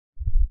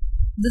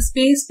The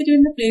space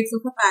between the plates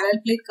of a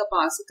parallel plate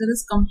capacitor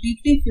is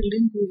completely filled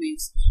in two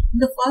ways. In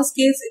the first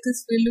case, it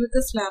is filled with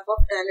a slab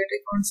of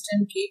dielectric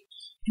constant K.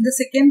 In the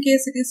second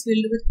case, it is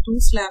filled with two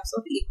slabs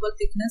of equal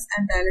thickness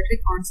and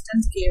dielectric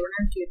constants K1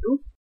 and K2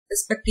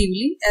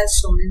 respectively, as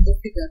shown in the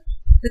figure.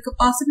 The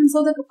capacitance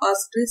of the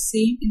capacitor is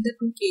same in the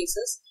two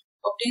cases.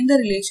 Obtain the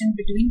relation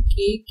between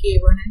K,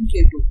 K1 and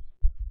K2.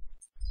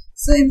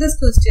 So in this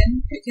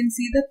question, you can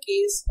see the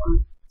case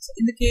 1. So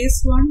in the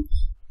case 1,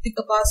 the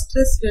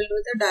capacitor is filled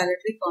with a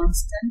dielectric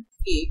constant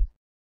K.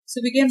 So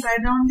we can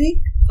write down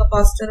the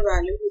capacitor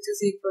value, which is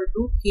equal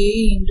to K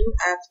into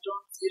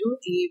epsilon 0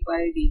 A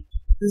by D.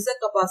 This is the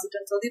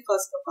capacitance of the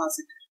first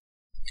capacitor.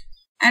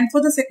 And for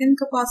the second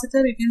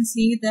capacitor, you can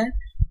see that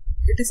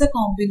it is a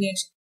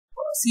combination,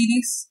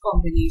 series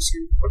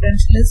combination.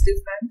 Potential is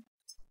different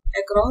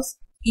across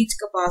each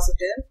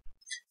capacitor.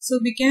 So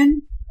we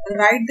can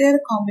write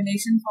their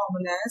combination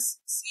formula as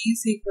C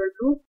is equal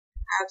to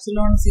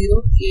epsilon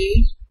 0 A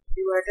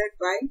divided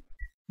by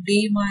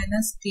D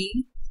minus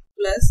T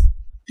plus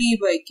T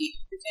by K.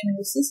 You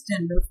can use this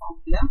general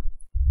formula.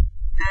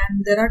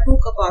 And there are two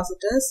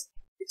capacitors,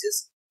 which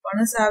is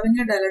one is having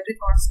a dielectric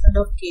constant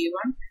of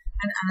K1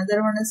 and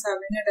another one is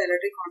having a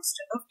dielectric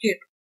constant of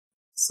K2.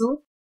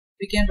 So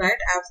we can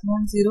write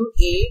epsilon 0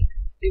 A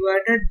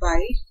divided by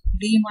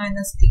D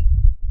minus T.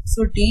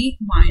 So D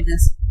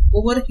minus,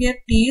 over here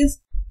T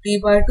is D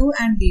by 2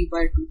 and D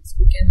by 2. So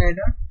we can write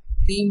down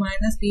D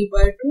minus D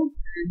by 2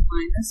 and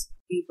minus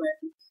D by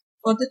 2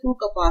 for the two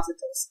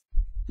capacitors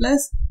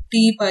plus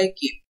T by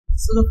K.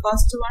 So the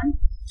first one,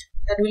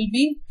 that will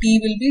be T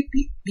will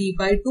be D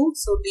by 2.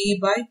 So D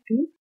by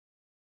 2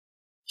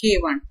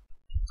 K1.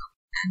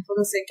 And for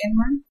the second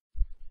one,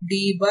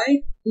 D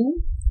by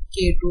 2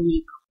 K2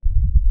 will come.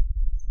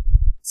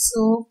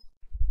 So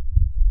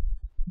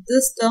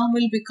this term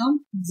will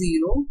become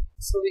 0.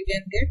 So we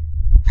can get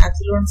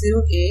epsilon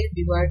 0 A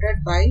divided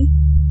by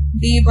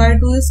D by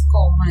 2 is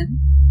common.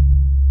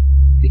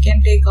 We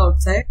can take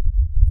outside.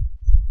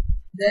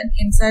 Then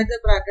inside the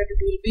bracket it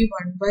will be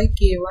 1 by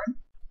K1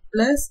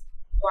 plus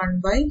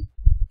 1 by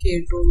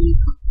K2 will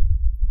come.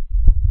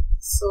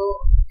 So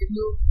if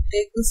you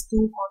take this 2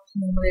 on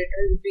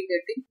numerator, you will be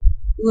getting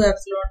 2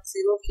 epsilon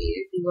 0 A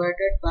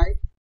divided by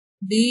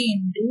D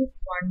into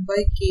 1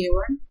 by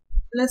K1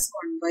 plus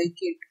 1 by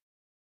K2.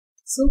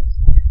 So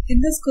in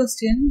this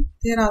question,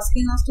 they are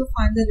asking us to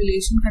find the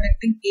relation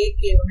connecting K,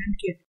 K1 and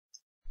K2.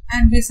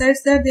 And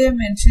besides that, they have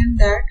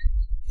mentioned that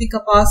the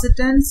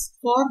capacitance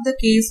for the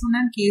case 1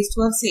 and case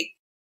 2 are same.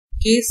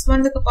 Case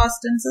 1, the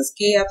capacitance is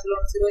K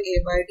epsilon 0 A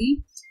by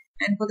D,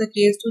 and for the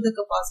case 2, the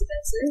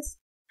capacitance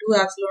is 2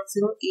 epsilon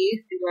 0 A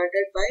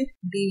divided by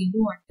D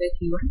into 1 by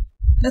K1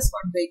 plus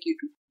 1 by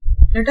K2.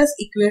 Let us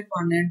equate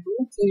 1 and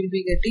 2. So we will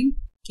be getting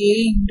K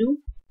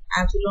into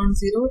epsilon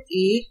 0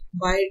 A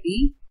by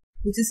D,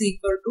 which is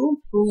equal to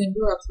 2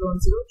 into epsilon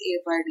 0 A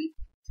by D.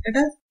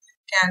 Let us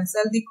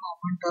cancel the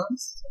common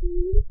terms. So we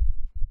will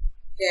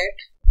get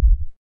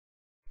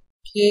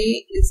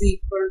K is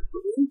equal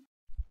to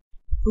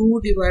 2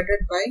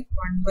 divided by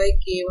 1 by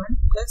K1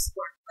 plus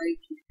 1 by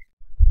K2.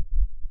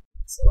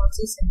 So once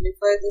you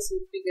simplify this, we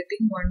will be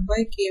getting 1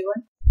 by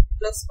K1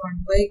 plus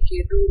 1 by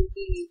K2 will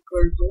be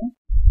equal to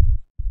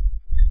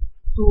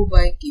 2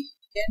 by K.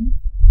 We can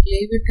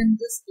leave it in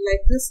this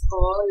like this,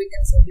 or we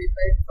can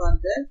simplify it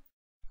further.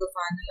 The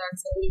final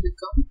answer will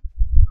become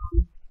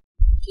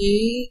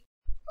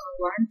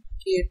K1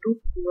 K2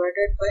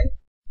 divided by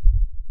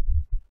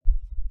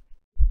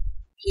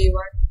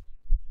K1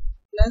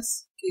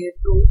 plus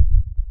K2,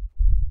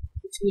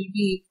 which will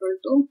be equal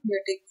to, we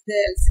are taking the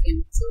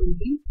LCM, so will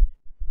be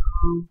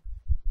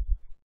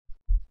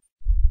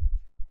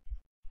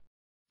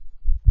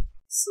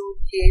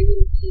K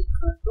will be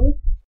equal to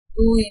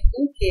 2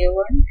 into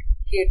K1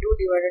 K2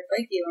 divided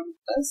by K1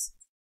 plus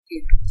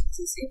K2. This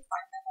is a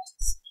final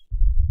answer.